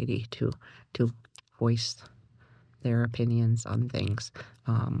opportunity to voice their opinions on things.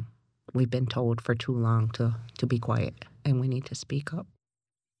 We've been told for too long to be quiet, and we need to speak up.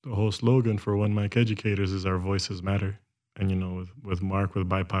 The whole slogan for One Mic Educators is Our Voices Matter. And, you know, with Mark, with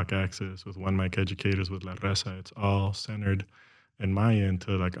BIPOC Access, with One Mic Educators, with La Raza, it's all centered in my end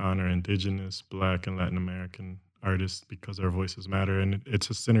to like honor Indigenous, Black, and Latin American artists because our voices matter. And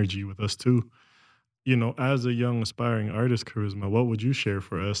it's a synergy with us too. You know, as a young aspiring artist, Charisma, what would you share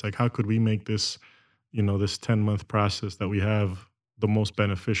for us? Like, how could we make this, you know, this 10-month process that we have the most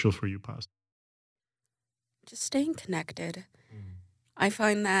beneficial for you possible? Just staying connected. I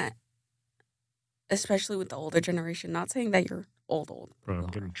find that, especially with the older generation, not saying that you're old. Bro, you I'm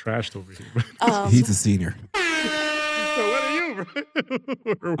are. getting trashed over here. He's a senior. So what are you,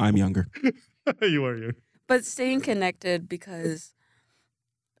 bro? I'm younger. You are you. But staying connected because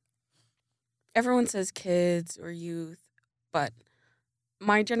everyone says kids or youth, but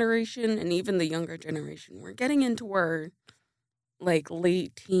my generation and even the younger generation, we're getting into our like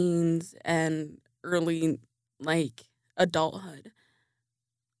late teens and early like adulthood.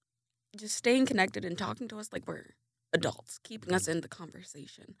 Just staying connected and talking to us like we're adults, keeping us in the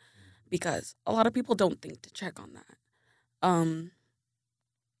conversation because a lot of people don't think to check on that.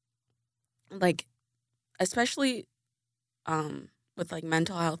 Like especially with like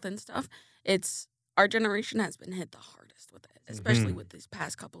mental health and stuff, it's our generation has been hit the hardest with it, especially with these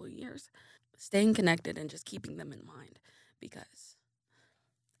past couple of years. Staying connected and just keeping them in mind because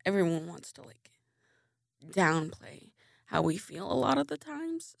everyone wants to like downplay how we feel a lot of the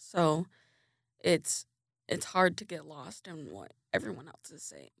times. So it's hard to get lost in what everyone else is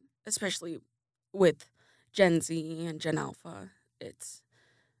saying, especially with Gen Z and Gen Alpha. It's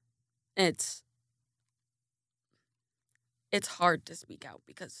hard to speak out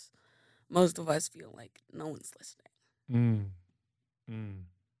because most of us feel like no one's listening.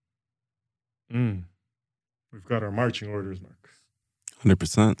 We've got our marching orders, Mark.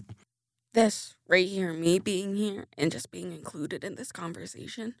 100%. This right here, me being here and just being included in this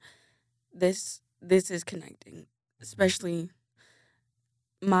conversation, this is connecting, especially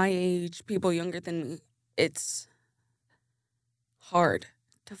my age, people younger than me. It's hard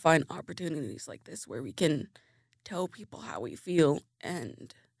to find opportunities like this where we can tell people how we feel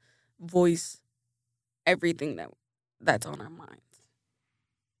and voice everything that's on our minds.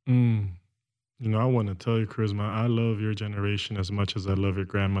 You know, I want to tell you, Charisma, I love your generation as much as I love your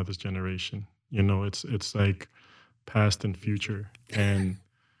grandmother's generation. You know, it's like past and future. And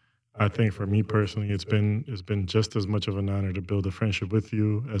I think for me personally, it's been just as much of an honor to build a friendship with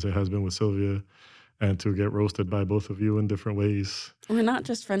you as it has been with Sylvia and to get roasted by both of you in different ways. We're not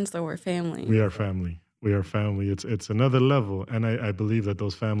just friends, though. We're family. We are family. We are family. It's another level. And I believe that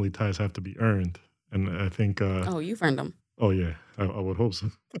those family ties have to be earned. And I think, Oh, you've earned them. oh yeah, I would hope so.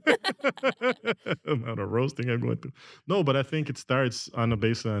 Amount of roasting I'm going through. No, but I think it starts on the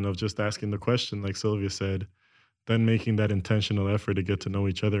baseline of just asking the question, like Sylvia said, then making that intentional effort to get to know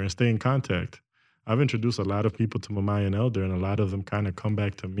each other and stay in contact. I've introduced a lot of people to Mamayan Elder, and a lot of them kind of come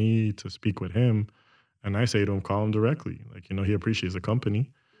back to me to speak with him. And I say to him, call him directly. Like, he appreciates the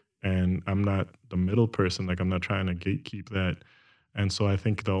company. And I'm not the middle person. Like, I'm not trying to gatekeep that. And so I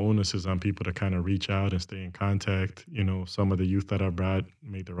think the onus is on people to kind of reach out and stay in contact. Some of the youth that I brought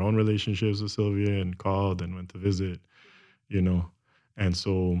made their own relationships with Sylvia and called and went to visit, you know. And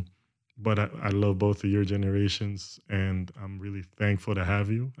so, but I love both of your generations, and I'm really thankful to have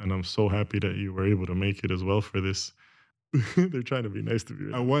you. And I'm so happy that you were able to make it as well for this. They're trying to be nice to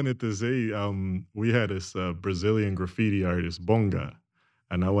me. I wanted to say, we had this Brazilian graffiti artist, Bonga,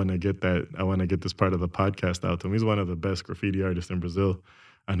 and I want to get this part of the podcast out to him. He's one of the best graffiti artists in Brazil,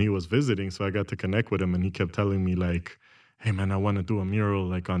 and he was visiting, so I got to connect with him, and he kept telling me like, "Hey man, I want to do a mural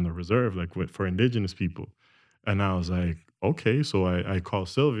like on the reserve, like for Indigenous people," and I was like, "Okay." So I call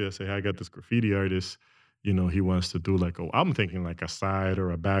Sylvia, say, "Hey, I got this graffiti artist. He wants to do like I'm thinking like a side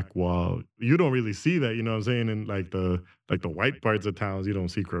or a back wall. You don't really see that, you know what I'm saying? In like the white parts of towns, you don't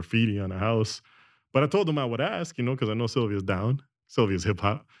see graffiti on a house. But I told him I would ask, because I know Sylvia's down. Sylvia's hip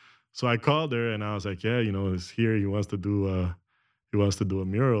hop. So I called her and I was like, yeah, it's here. He wants to do a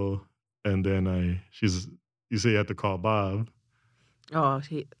mural. And then you say you have to call Bob. Oh,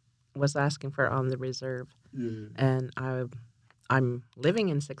 he was asking for on the reserve. Yeah. And I'm living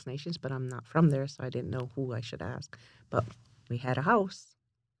in Six Nations, but I'm not from there, so I didn't know who I should ask. But we had a house,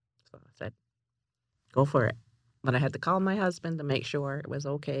 so I said, go for it. But I had to call my husband to make sure it was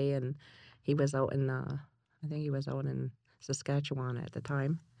okay, and he was out in, I think he was out in Saskatchewan at the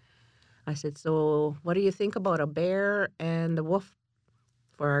time. I said, so what do you think about a bear and a wolf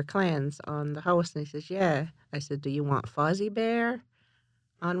for our clans on the house? And he says, yeah. I said, do you want Fuzzy Bear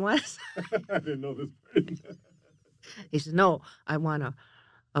on what? I didn't know this. He said, no, I want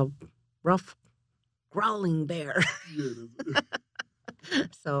a rough, growling bear.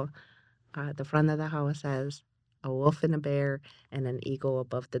 So the front of the house has a wolf and a bear and an eagle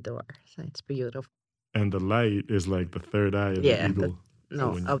above the door. So it's beautiful. And the light is like the third eye of the eagle.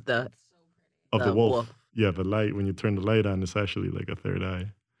 Of the wolf. Yeah, the light, when you turn the light on, it's actually like a third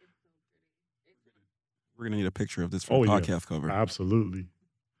eye. We're going to need a picture of this for the podcast cover. Absolutely.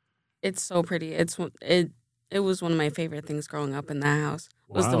 It's so pretty. It was one of my favorite things growing up in the house.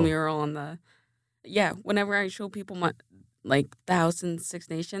 Was the mural on the... Yeah, whenever I show people the house in Six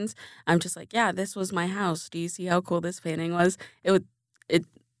Nations, I'm just like, yeah, this was my house. Do you see how cool this painting was? It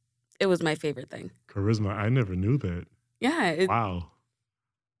was my favorite thing. Charisma, I never knew that. Yeah. Wow.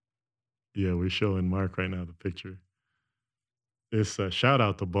 Yeah, we're showing Mark right now the picture. It's a shout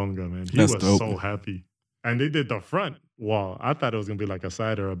out to Bonga, man. That's was dope. So happy. And they did the front wall. I thought it was going to be like a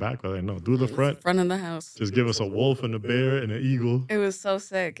side or a back wall. No, do the front. Front of the house. Just give us a wolf and a bear and an eagle. It was so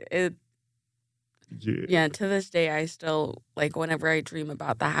sick. Yeah, to this day, I still, whenever I dream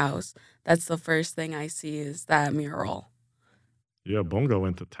about the house, that's the first thing I see is that mural. Yeah, Bonga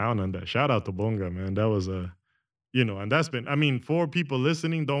went to town on that. Shout out to Bonga, man. That was and that's been, for people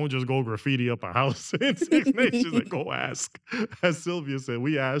listening, don't just go graffiti up a house in Six Nations. Go ask. As Sylvia said,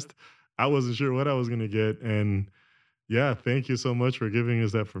 we asked. I wasn't sure what I was going to get. And yeah, thank you so much for giving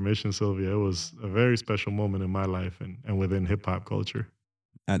us that permission, Sylvia. It was a very special moment in my life and within hip hop culture.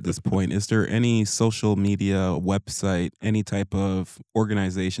 At this point, is there any social media, website, any type of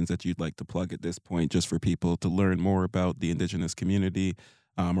organizations that you'd like to plug at this point just for people to learn more about the Indigenous community,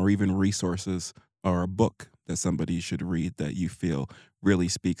 or even resources or a book that somebody should read that you feel really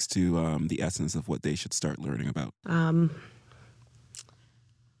speaks to the essence of what they should start learning about?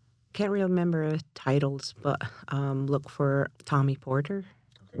 Can't really remember titles, but look for Tommy Porter.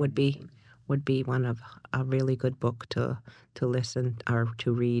 Would be one of a really good book to listen or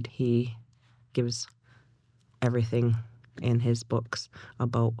to read. He gives everything in his books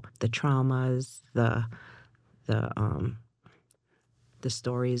about the traumas, the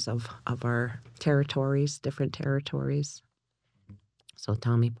stories of our territories, different territories. So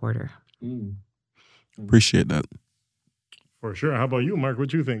Tommy Porter. Appreciate that. For sure. How about you, Mark?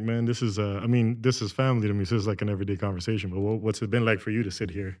 What you think, man? This is this is family to me, so it's like an everyday conversation. But what's it been like for you to sit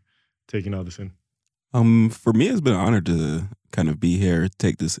here taking all this in? For me, it's been an honor to kind of be here,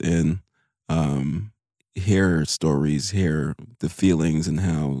 take this in, hear stories, hear the feelings and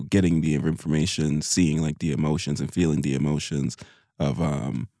how getting the information, seeing the emotions and feeling the emotions of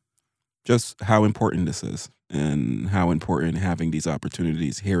just how important this is and how important having these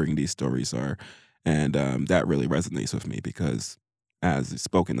opportunities, hearing these stories are. And that really resonates with me because as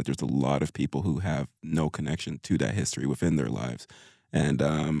spoken, that there's a lot of people who have no connection to that history within their lives.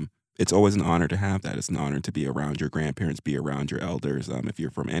 And it's always an honor to have that. It's an honor to be around your grandparents, be around your elders. If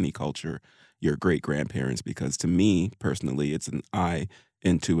you're from any culture, your great grandparents, because to me personally, it's an eye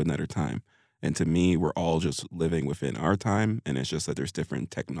into another time. And to me, we're all just living within our time. And it's just that there's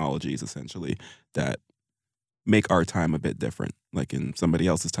different technologies essentially that make our time a bit different. Like in somebody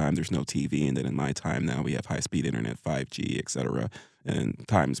else's time, there's no TV. And then in my time now, we have high-speed internet, 5G, et cetera. And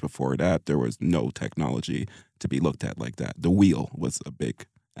times before that, there was no technology to be looked at like that. The wheel was a big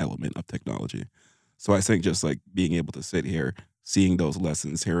element of technology. So I think just like being able to sit here, seeing those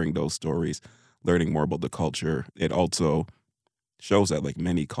lessons, hearing those stories, learning more about the culture, it also shows that like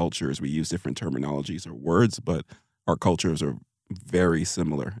many cultures, we use different terminologies or words, but our cultures are very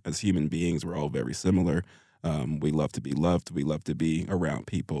similar. As human beings, we're all very similar. We love to be loved. We love to be around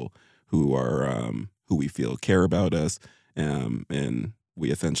people who are who we feel care about us, and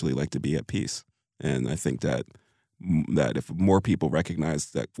we essentially like to be at peace. And I think that if more people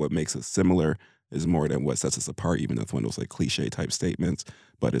recognize that what makes us similar is more than what sets us apart, even that's one of those like cliche type statements.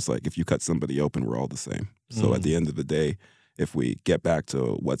 But it's like if you cut somebody open, we're all the same. So at the end of the day, if we get back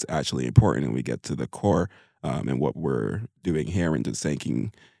to what's actually important and we get to the core and what we're doing here, and just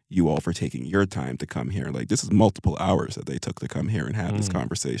thanking you all for taking your time to come here. Like this is multiple hours that they took to come here and have this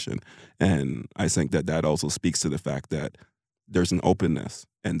conversation. And I think that that also speaks to the fact that there's an openness,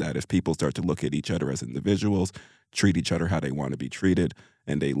 and that if people start to look at each other as individuals, treat each other how they want to be treated,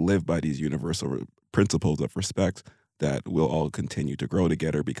 and they live by these universal principles of respect, that we'll all continue to grow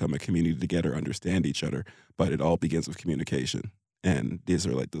together, become a community together, understand each other. But it all begins with communication. And these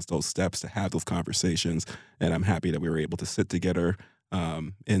are like those steps to have those conversations. And I'm happy that we were able to sit together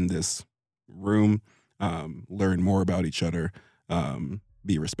in this room, learn more about each other,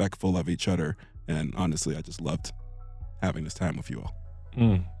 be respectful of each other. And honestly, I just loved having this time with you all.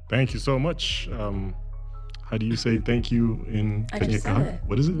 Thank you so much. How do you say thank you in I just said it.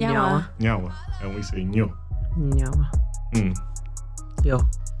 What is it? Nyawa. Nyawa. And we say nyo. Nyawa. Yo.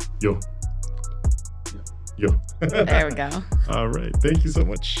 Yo. Yo. There we go. All right. Thank you so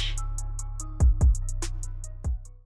much.